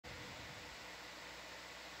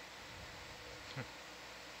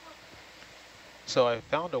So I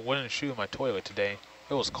found a wooden shoe in my toilet today.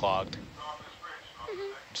 It was clogged,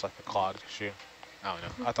 just like a clogged shoe. I don't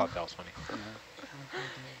know. I thought that was funny.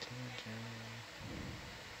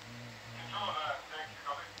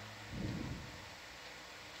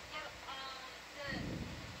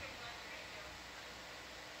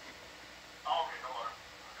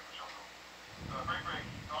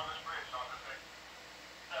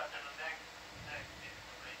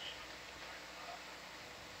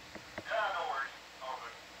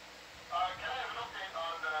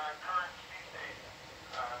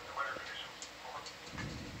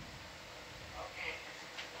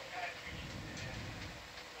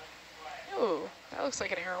 Ooh, that looks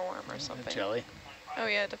like an arrowworm or something. Jelly. Oh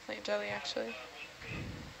yeah, definitely a jelly actually.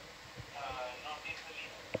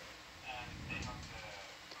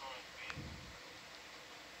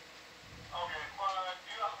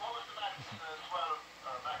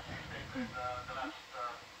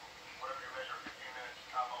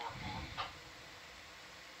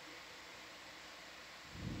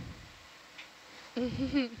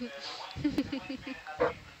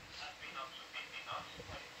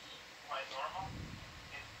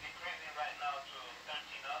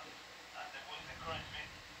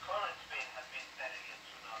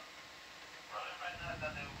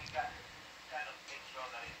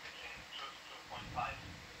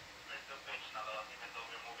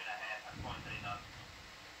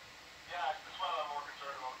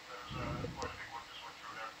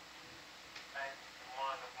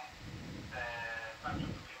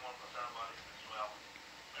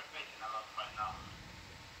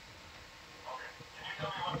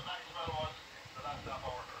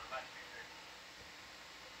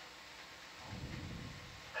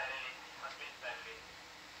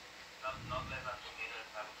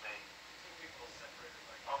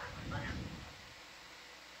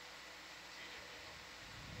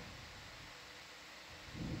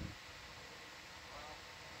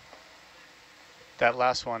 That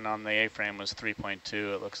last one on the A-frame was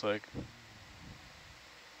 3.2, it looks like.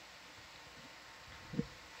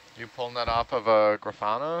 You pulling that off of a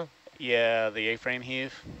Grafana? Yeah, the A-frame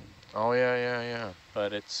heave. Oh yeah, yeah, yeah.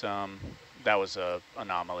 But it's that was a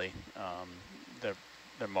anomaly.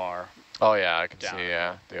 They're more. Oh yeah, I can Down. see.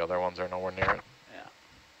 Yeah, the other ones are nowhere near it. Yeah.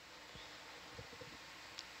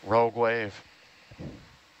 Rogue wave.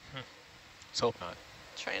 Let's hope not.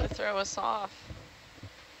 Trying to throw us off.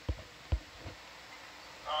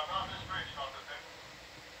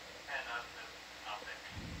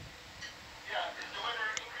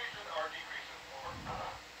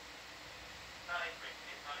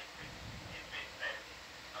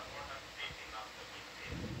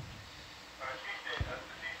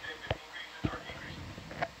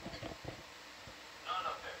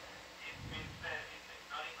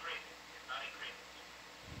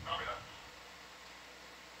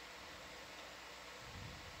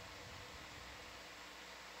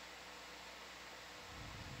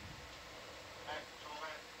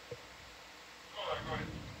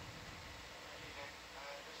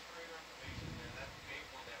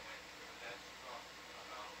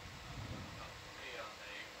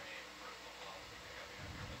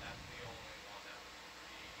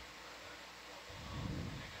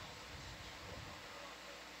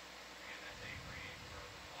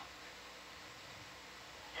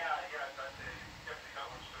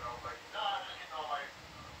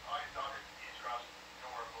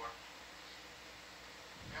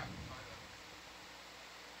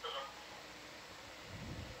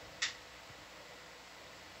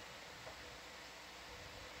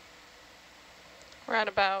 We're at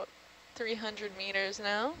about 300 meters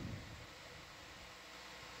now.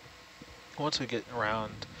 Once we get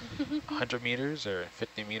around 100 meters or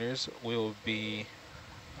 50 meters, we will be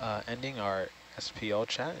ending our SPL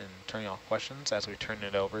chat and turning off questions as we turn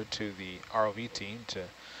it over to the ROV team to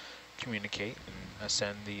communicate and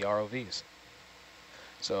ascend the ROVs.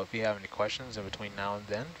 So if you have any questions in between now and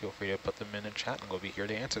then, feel free to put them in the chat and we'll be here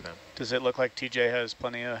to answer them. Does it look like TJ has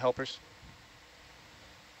plenty of helpers?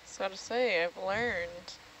 So to say, I've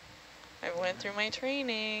learned. I went through my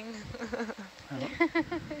training. I'm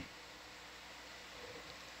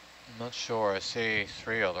not sure. I see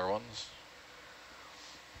 3 other ones.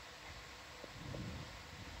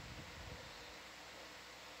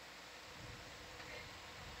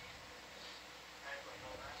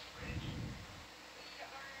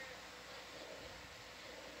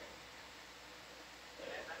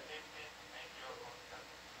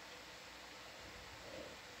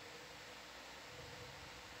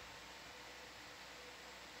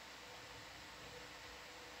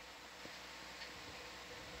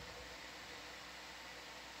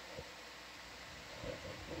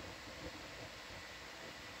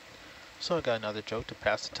 So I got another joke to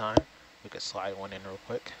pass the time. We could slide one in real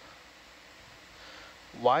quick.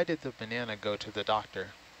 Why did the banana go to the doctor?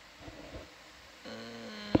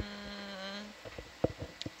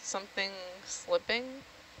 Something slipping?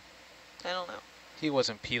 I don't know. He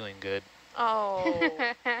wasn't peeling good.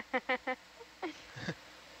 Oh,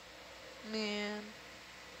 man.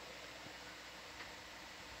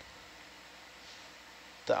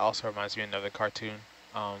 That also reminds me of another cartoon,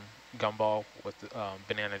 Gumball with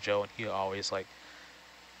Banana Joe, and he always like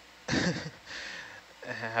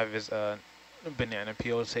have his banana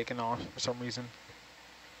peel taken off for some reason.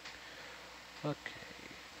 Okay,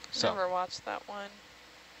 so Never watched that one.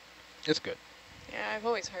 it's good. Yeah, I've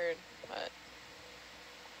always heard, but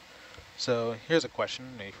So here's a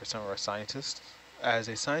question maybe for some of our scientists. As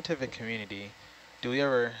a scientific community, do we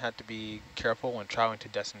ever have to be careful when traveling to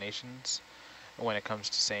destinations when it comes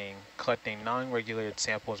to, saying, collecting non-regulated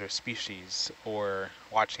samples or species, or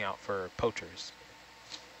watching out for poachers?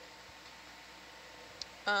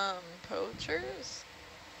 poachers?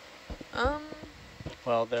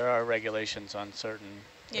 Well, there are regulations on certain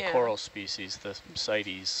the Yeah. coral species, the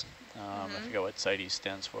CITES. I Mhm. forget what CITES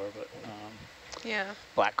stands for, but Yeah.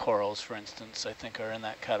 black corals, for instance, I think are in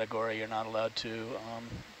that category. You're not allowed to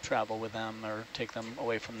travel with them or take them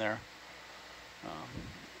away from their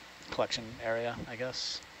collection area, I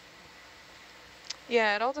guess.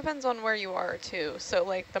 Yeah, it all depends on where you are too. So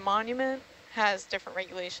like the monument has different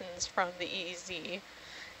regulations from the EEZ,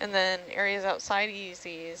 and then areas outside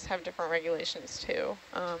EEZs have different regulations too.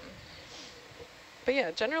 But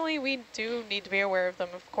yeah, generally we do need to be aware of them,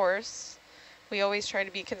 of course. We always try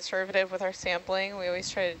to be conservative with our sampling. We always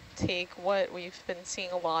try to take what we've been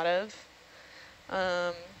seeing a lot of.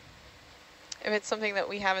 If it's something that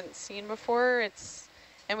we haven't seen before,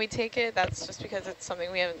 and we take it, that's just because it's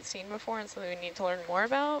something we haven't seen before and something we need to learn more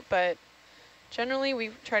about. But generally,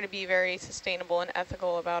 we try to be very sustainable and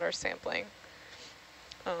ethical about our sampling,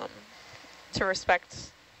 to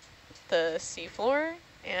respect the seafloor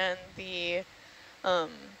and the,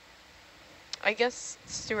 I guess,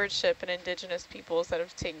 stewardship and indigenous peoples that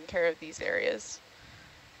have taken care of these areas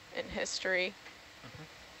in history. Mhm.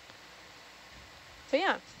 But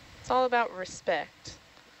yeah, it's all about respect.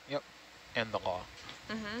 Yep, and the law.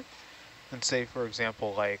 Mm-hmm. And say, for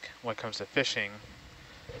example, like when it comes to fishing,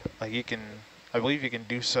 like you can, I believe you can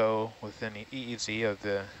do so within the EEZ of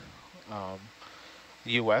the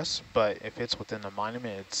U.S., but if it's within the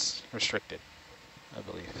monument, it's restricted, I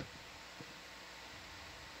believe.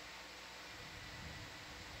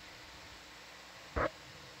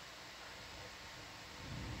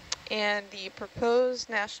 And the proposed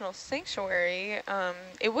national sanctuary,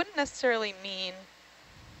 it wouldn't necessarily mean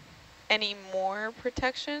any more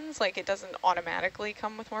protections, like it doesn't automatically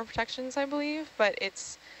come with more protections, I believe, but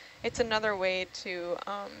it's another way to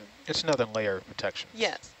It's another layer of protection.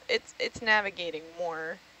 yes, it's navigating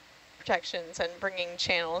more protections and bringing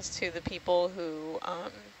channels to the people who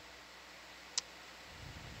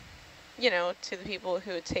you know, to the people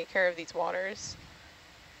who take care of these waters.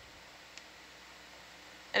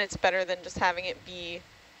 And it's better than just having it be,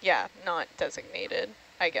 yeah, not designated,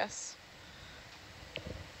 I guess.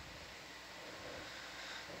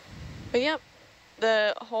 But yep,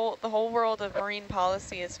 the whole world of marine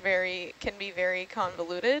policy is can be very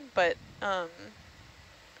convoluted, but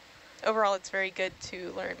overall it's very good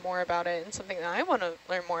to learn more about it, and something that I want to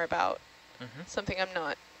learn more about. Mm-hmm. Something I'm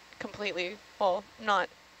not completely, well, not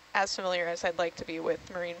as familiar as I'd like to be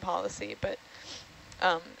with marine policy, but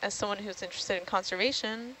as someone who's interested in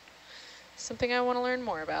conservation, something I want to learn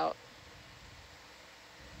more about.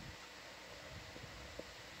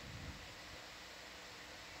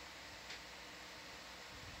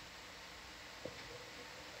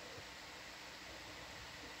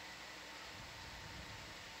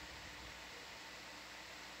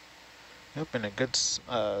 Yep, and a good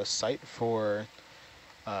site for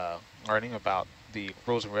learning about the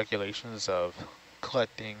rules and regulations of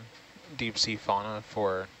collecting deep sea fauna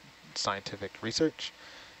for scientific research.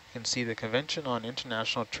 You can see the Convention on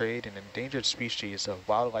International Trade in Endangered Species of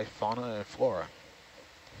Wildlife, Fauna, and Flora.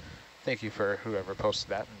 Thank you for whoever posted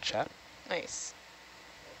that in chat. Nice.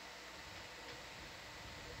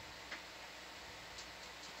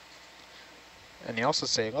 And they also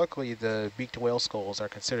say, luckily the beaked whale skulls are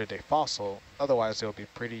considered a fossil, otherwise it would be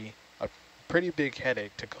a pretty big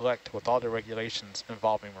headache to collect with all the regulations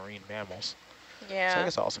involving marine mammals. Yeah. So I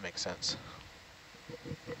guess that also makes sense.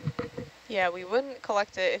 Yeah, we wouldn't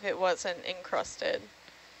collect it if it wasn't encrusted,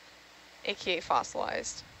 aka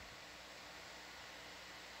fossilized.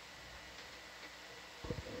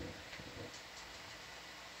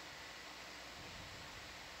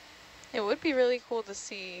 It would be really cool to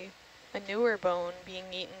see a newer bone being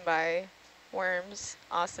eaten by worms,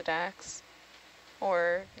 oceanics,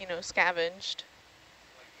 or, you know, scavenged.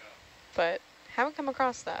 But haven't come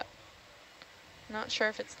across that. Not sure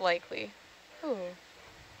if it's likely. Ooh,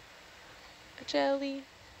 a jelly.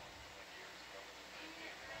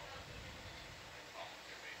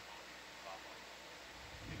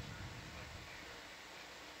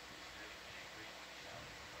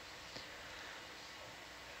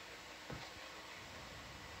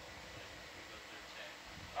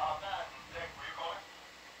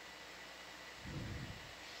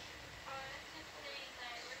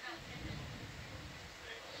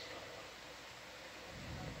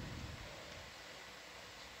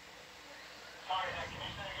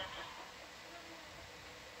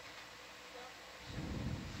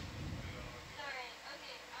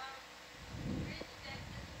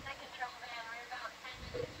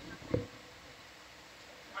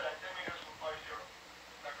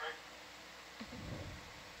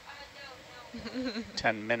 No.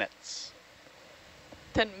 10 minutes.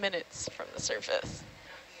 10 minutes from the surface.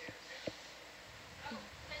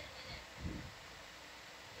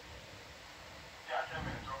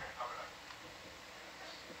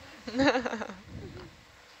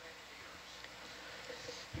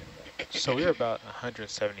 So we're about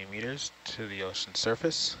 170 meters to the ocean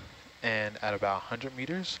surface, and at about 100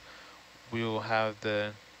 meters, we will have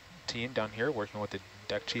the team down here working with the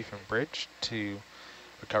deck chief and bridge to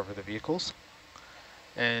recover the vehicles.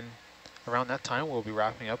 And around that time, we'll be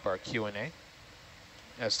wrapping up our Q&A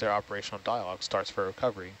as their operational dialogue starts for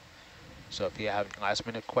recovery. So if you have any last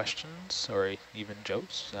minute questions or even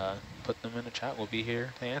jokes, put them in the chat. We'll be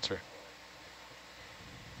here to answer.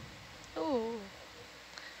 Ooh.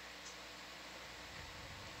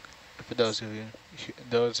 For those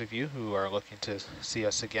of you who are looking to see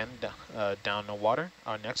us again down the water,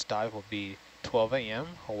 our next dive will be 12 a.m.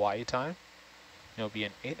 Hawaii time. It'll be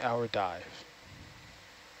an 8-hour dive.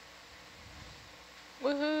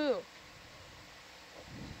 Woohoo!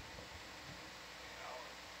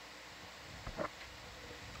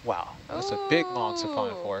 Wow, that's a big long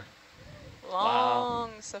siphonophore. Long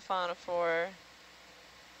siphonophore.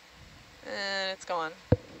 And it's gone.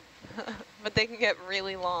 But they can get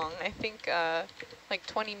really long. I think like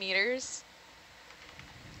 20 meters.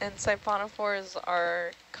 And siphonophores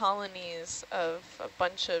are colonies of a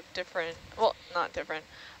bunch of different, well, not different,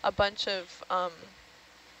 a bunch of,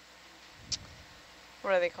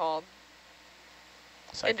 what are they called?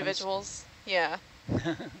 Siphons? Individuals. Yeah.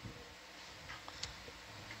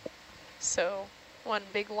 So one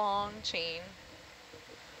big long chain.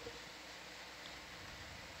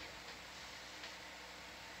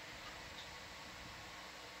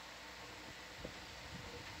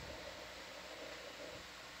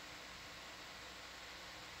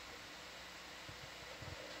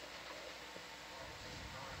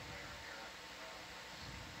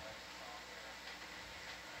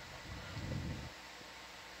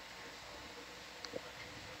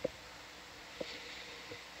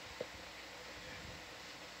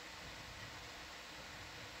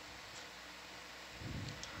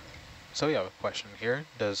 So we have a question here.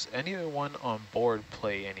 Does anyone on board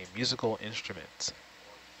play any musical instruments?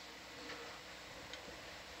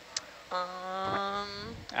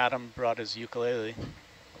 Adam brought his ukulele.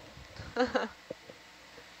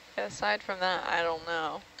 Aside from that, I don't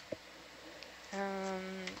know.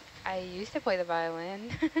 I used to play the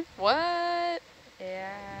violin. What?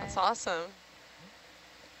 Yeah. That's awesome.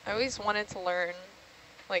 I always wanted to learn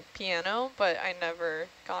like piano, but I never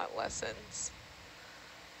got lessons.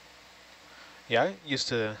 Yeah, I used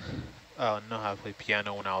to know how to play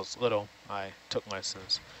piano when I was little. I took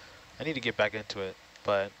lessons. I need to get back into it,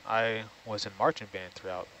 but I was in marching band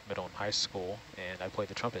throughout middle and high school, and I played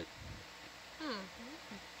the trumpet.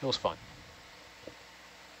 It was fun.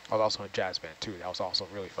 I was also in jazz band too. That was also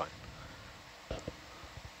really fun.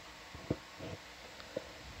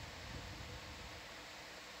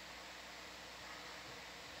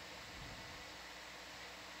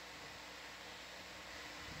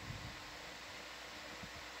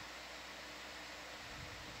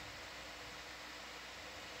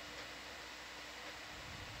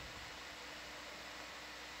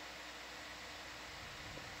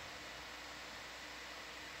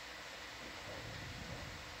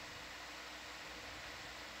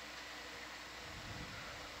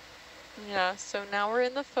 Yeah, so now we're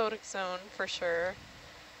in the photic zone for sure,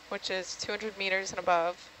 which is 200 meters and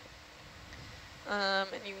above. And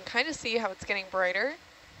you can kind of see how it's getting brighter.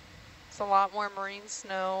 It's a lot more marine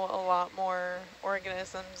snow, a lot more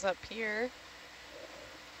organisms up here.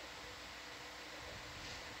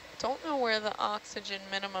 Don't know where the oxygen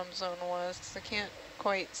minimum zone was, because I can't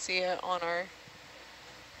quite see it on our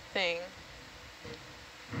thing.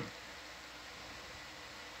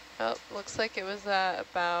 Oh, looks like it was at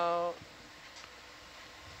about...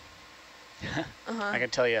 I can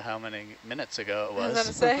tell you how many minutes ago it was. I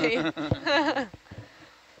was going to say.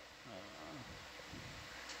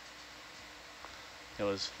 It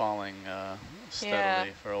was falling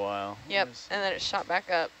steadily for a while. Yep, and then it shot back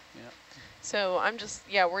up. Yep. So I'm just,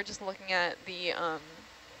 we're just looking at the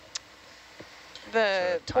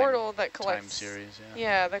time, portal that collects... Time series,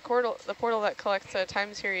 Yeah, the portal that collects a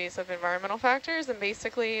time series of environmental factors, and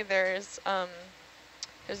basically there's a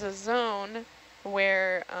zone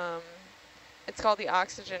where it's called the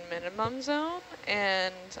oxygen minimum zone,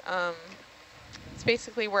 and it's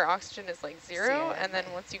basically where oxygen is like zero, and then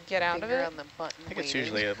once you get out of it... on the button I think it's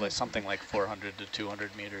usually like something like 400 to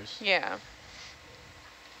 200 meters. Yeah.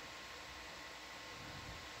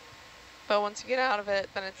 But once you get out of it,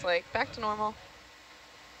 then it's like back to normal.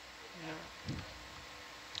 Yeah.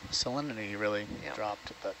 Salinity really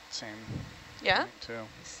dropped at that same point too.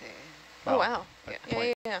 Let's see. Oh, wow. Like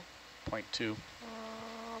Yeah. 0.2.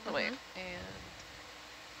 All the way. And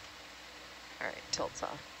all right, tilts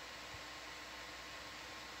off.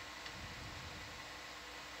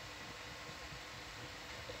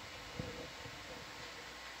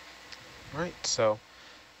 Right, so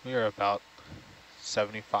we are about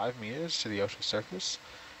 75 meters to the ocean surface,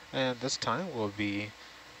 and this time we'll be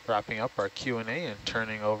wrapping up our Q&A and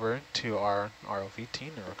turning over to our ROV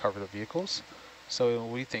team to recover the vehicles. So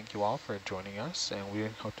we thank you all for joining us, and we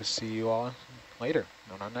hope to see you all later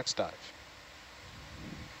on our next dive.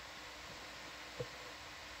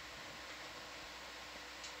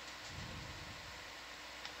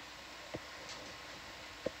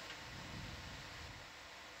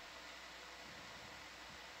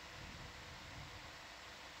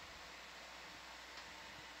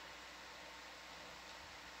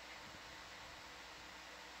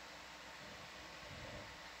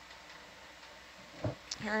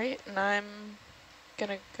 All right, and I'm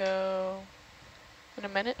gonna go in a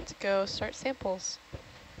minute to go start samples.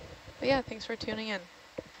 But yeah, thanks for tuning in.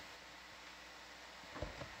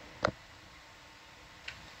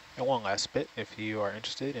 And one last bit, if you are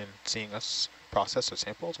interested in seeing us process the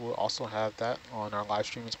samples, we'll also have that on our live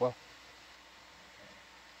stream as well.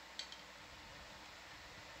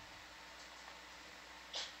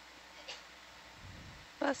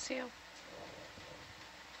 Bless you.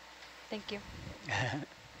 Thank you.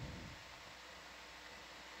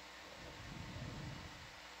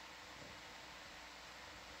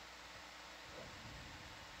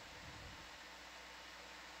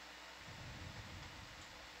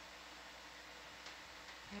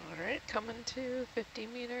 All right, coming to 50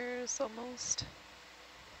 meters almost.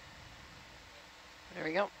 There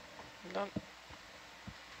we go. I'm done.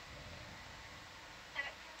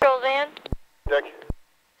 Control van. Deck.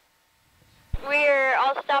 We're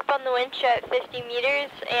all stopped on the winch at 50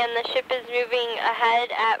 meters, and the ship is moving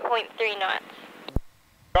ahead at 0.3 knots.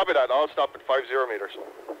 Copy that. I'll stop at 50 meters.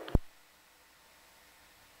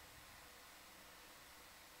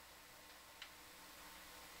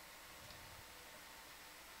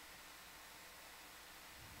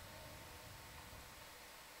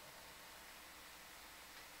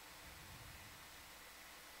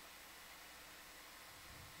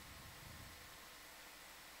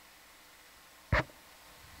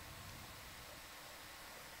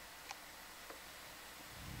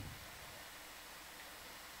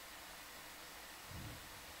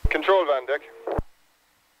 Control van, Deck.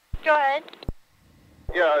 Go ahead.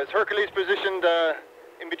 Yeah, is Hercules positioned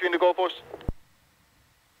in between the goalposts?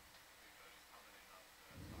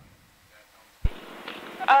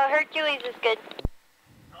 Hercules is good.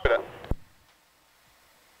 Copy that.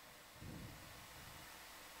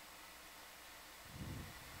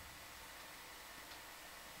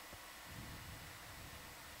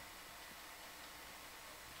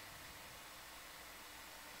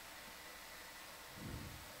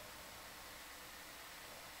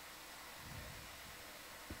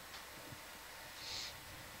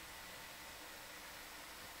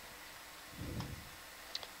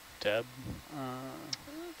 Deb.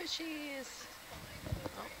 Ooh, fishies.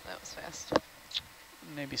 Oh, that was fast.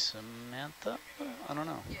 Maybe Samantha? I don't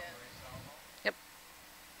know. Yeah. Yep.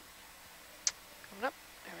 Coming up.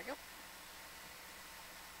 There we go.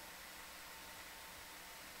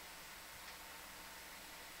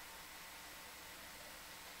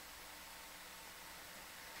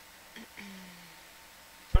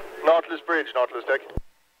 Nautilus Bridge, Nautilus Deck.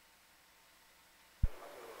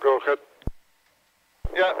 Go ahead.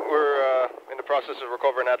 Yeah, we're in the process of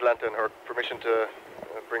recovering Atalanta and her permission to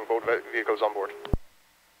bring both vehicles on board.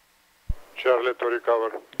 Charlie to recover.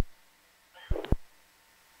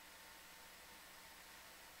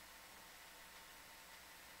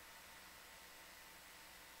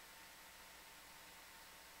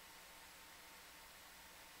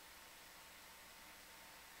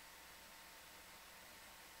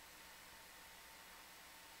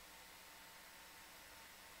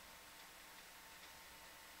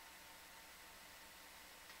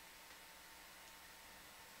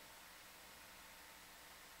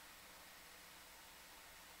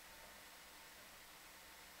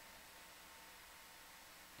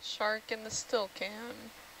 Shark in the still can.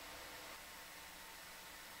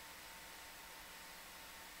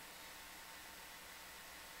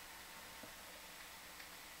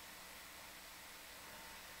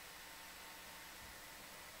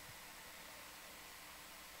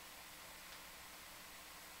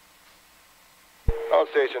 All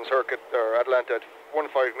stations, Atalanta at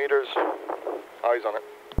 15 meters. Eyes on it.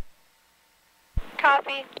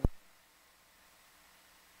 Copy.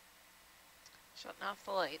 Shutting off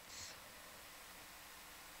the lights.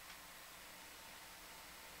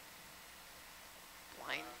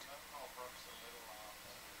 Blind.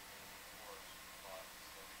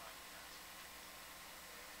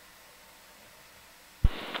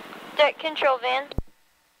 Deck control van.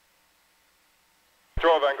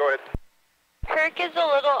 Control van, go ahead. Herc is a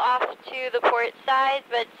little off to the port side,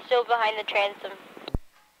 but still behind the transom.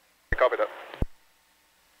 Copy that.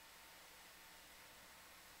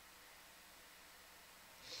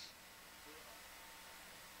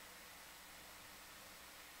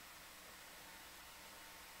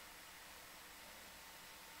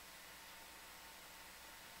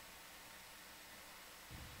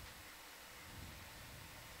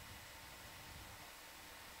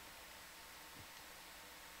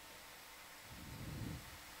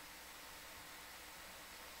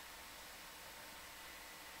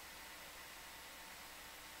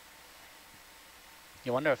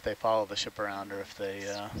 You wonder if they follow the ship around or if they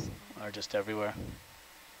are just everywhere.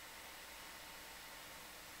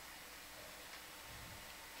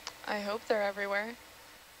 I hope they're everywhere.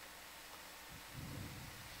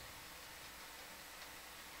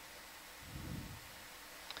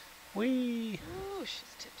 Whee! Ooh, she's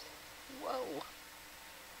tipsy. Whoa.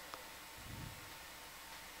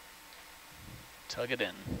 Tug it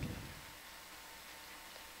in.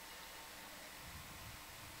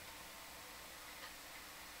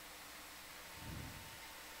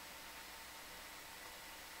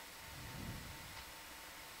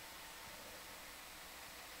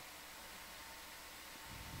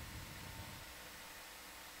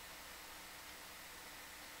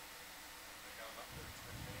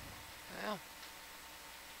 Wow.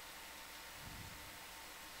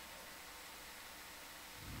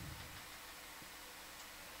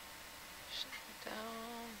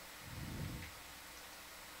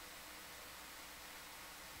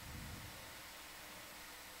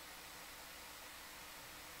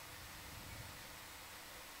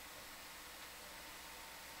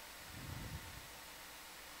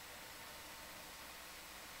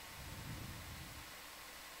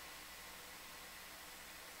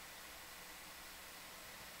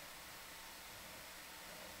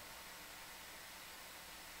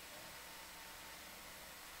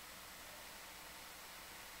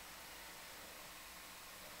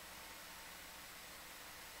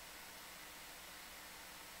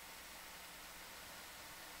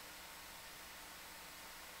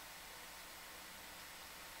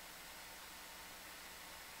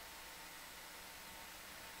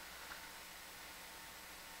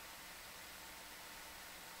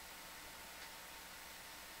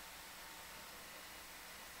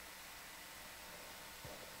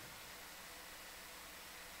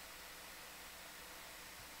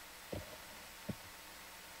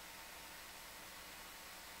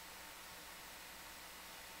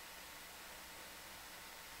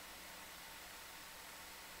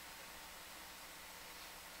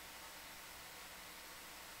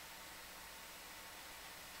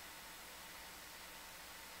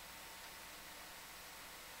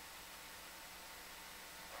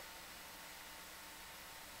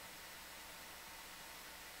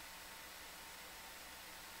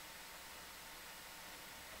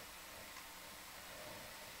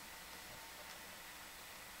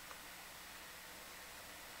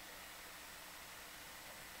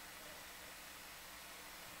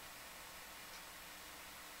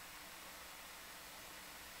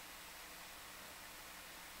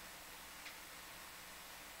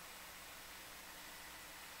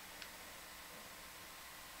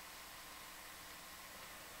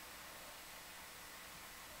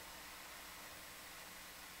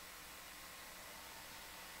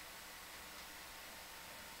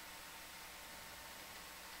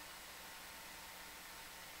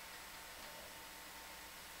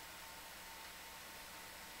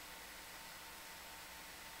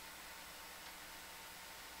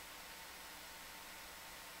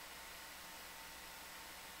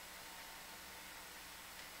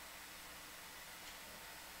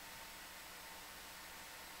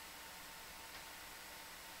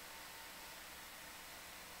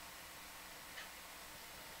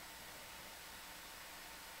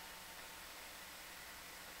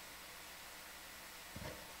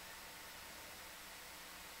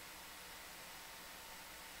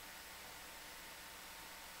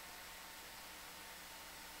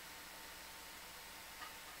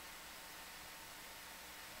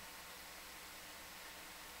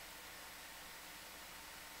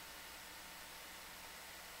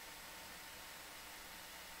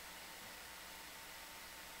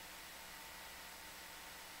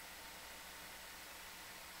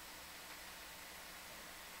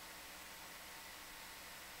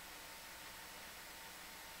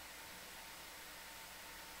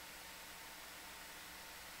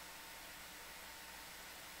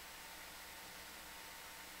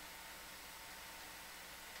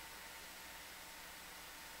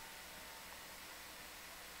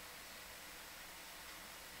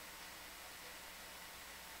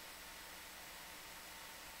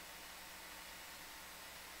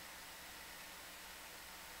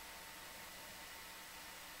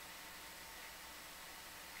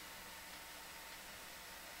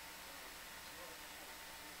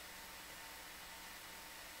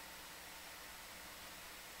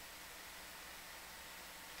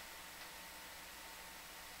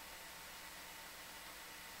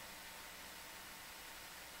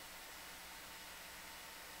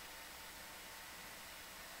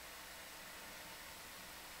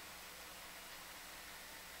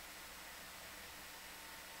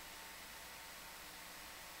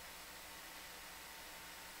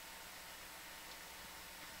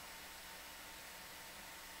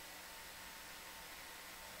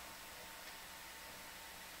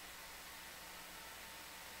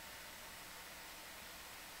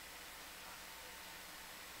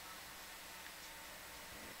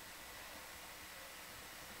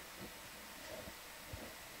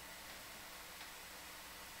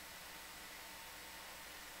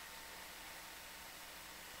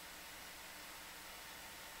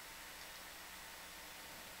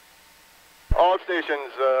 All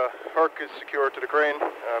stations, Herc is secure to the crane,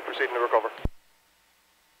 proceeding to recover.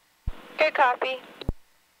 Good copy.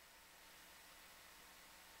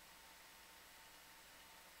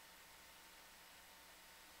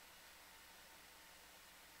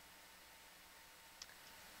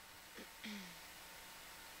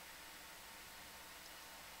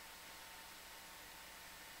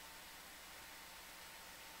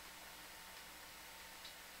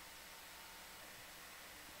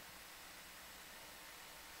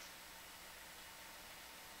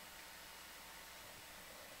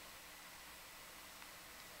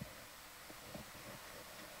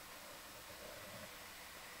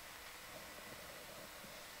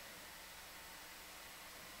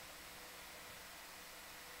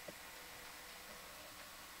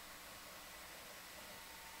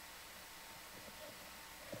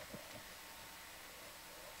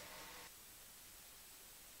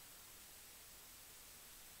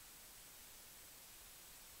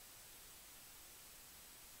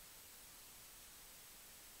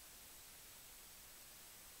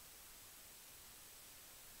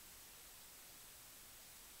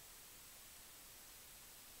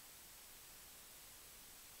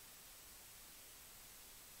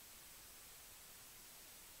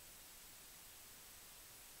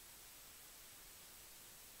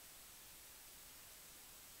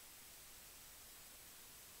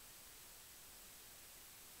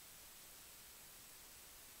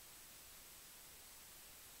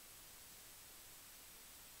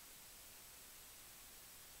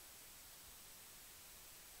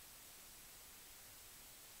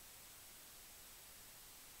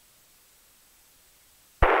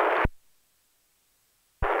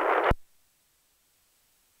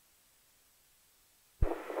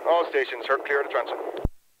 All stations, Herc clear to transit.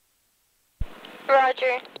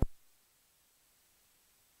 Roger.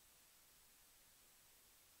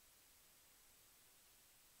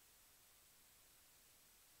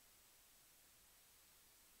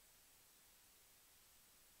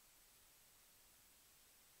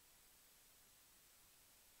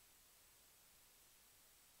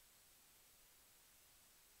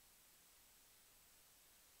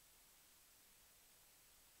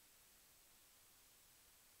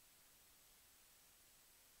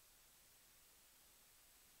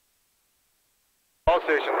 All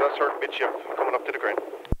stations, that's Herc midship, coming up to the crane.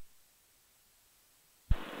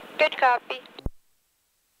 Good copy.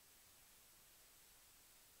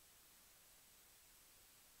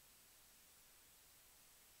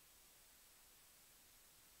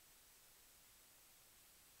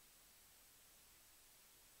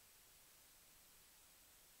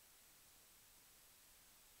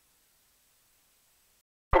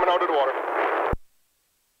 Coming out of the water.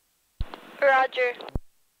 Roger.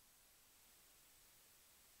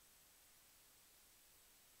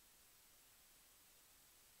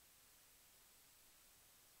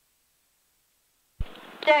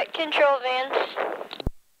 Deck control vans.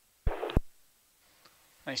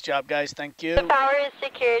 Nice job, guys. Thank you. The power is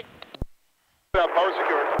secured. Yeah, power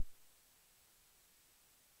secured.